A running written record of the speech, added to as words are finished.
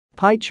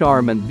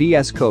PyCharm and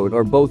VSCode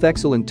are both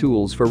excellent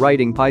tools for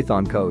writing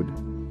Python code.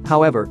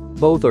 However,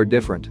 both are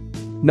different.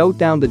 Note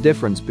down the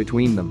difference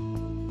between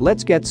them.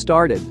 Let's get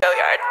started.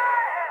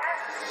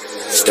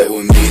 Stay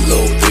with me,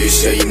 little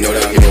bitch, yeah, you know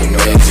that I'm your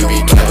man. You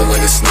be capping like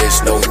a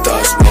snitch, no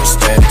thoughts, no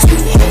stand. 2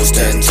 hoes,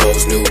 10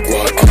 toes, new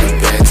guac, new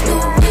bands, new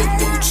whip,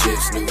 new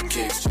chips, new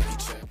kicks.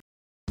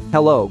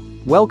 Hello,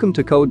 welcome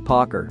to Code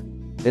Poker.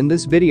 In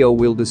this video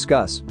we'll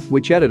discuss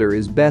which editor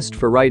is best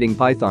for writing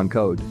Python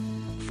code.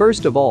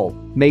 First of all,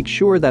 make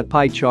sure that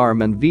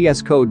PyCharm and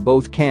VSCode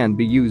both can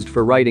be used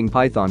for writing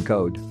Python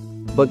code.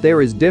 But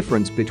there is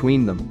difference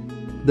between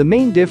them. The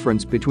main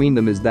difference between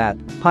them is that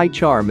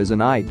PyCharm is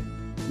an IDE,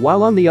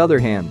 while on the other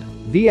hand,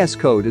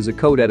 VSCode is a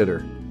code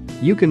editor.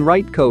 You can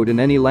write code in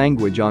any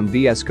language on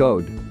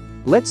VSCode.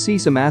 Let's see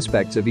some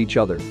aspects of each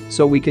other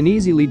so we can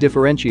easily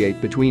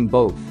differentiate between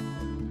both.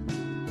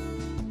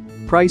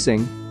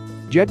 Pricing.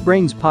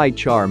 JetBrains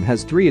PyCharm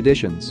has 3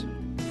 editions.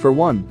 For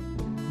one,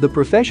 the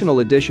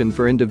professional edition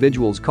for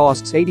individuals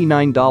costs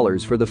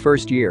 $89 for the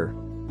first year,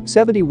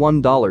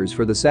 $71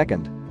 for the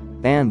second,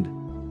 and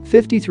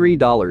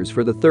 $53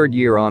 for the third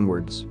year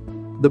onwards.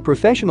 The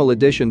professional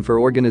edition for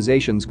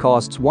organizations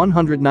costs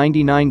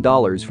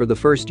 $199 for the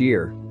first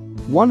year,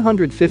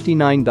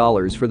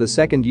 $159 for the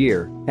second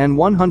year, and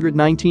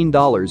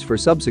 $119 for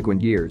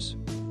subsequent years.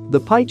 The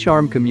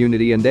PyCharm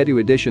Community and Edu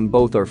edition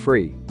both are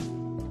free.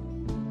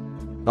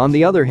 On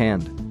the other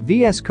hand,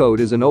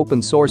 VSCode is an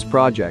open source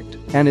project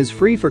and is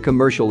free for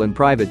commercial and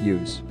private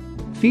use.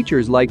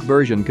 Features like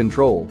version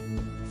control,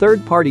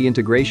 third-party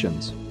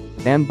integrations,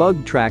 and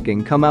bug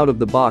tracking come out of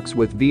the box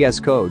with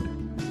VSCode.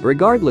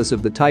 Regardless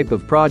of the type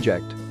of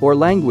project or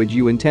language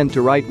you intend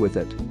to write with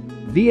it,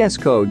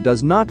 VSCode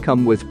does not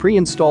come with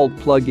pre-installed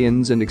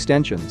plugins and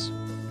extensions.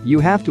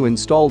 You have to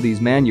install these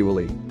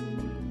manually.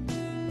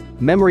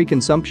 Memory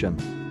consumption.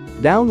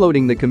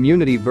 Downloading the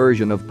community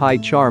version of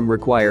PyCharm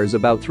requires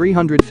about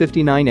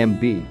 359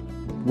 MB,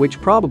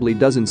 which probably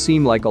doesn't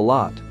seem like a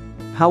lot.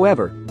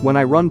 However, when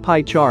I run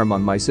PyCharm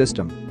on my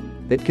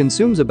system, it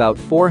consumes about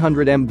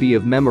 400 MB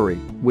of memory,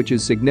 which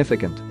is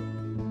significant.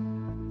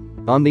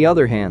 On the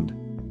other hand,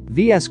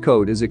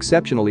 VSCode is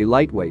exceptionally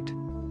lightweight,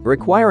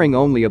 requiring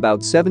only about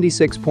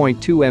 76.2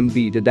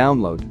 MB to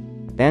download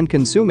and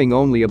consuming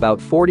only about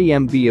 40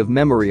 MB of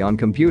memory on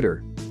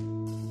computer.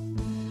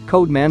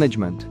 Code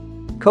management.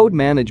 Code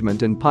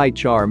management in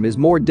PyCharm is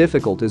more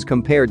difficult as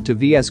compared to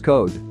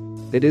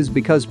VSCode. It is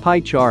because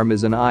PyCharm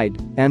is an IDE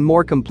and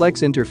more complex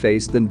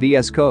interface than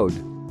VSCode.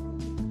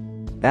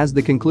 As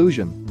the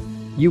conclusion,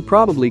 you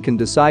probably can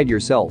decide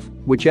yourself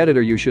which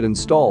editor you should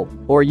install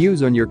or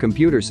use on your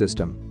computer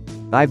system.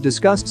 I've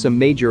discussed some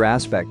major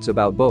aspects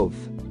about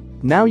both.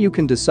 Now you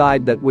can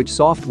decide that which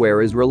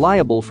software is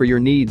reliable for your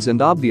needs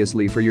and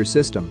obviously for your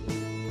system.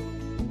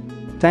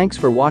 Thanks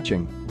for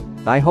watching.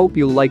 I hope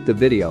you liked the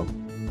video.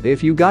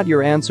 If you got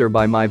your answer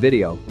by my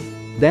video,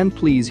 then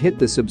please hit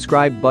the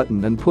subscribe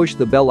button and push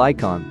the bell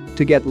icon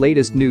to get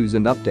latest news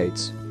and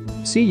updates.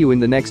 See you in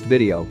the next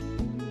video.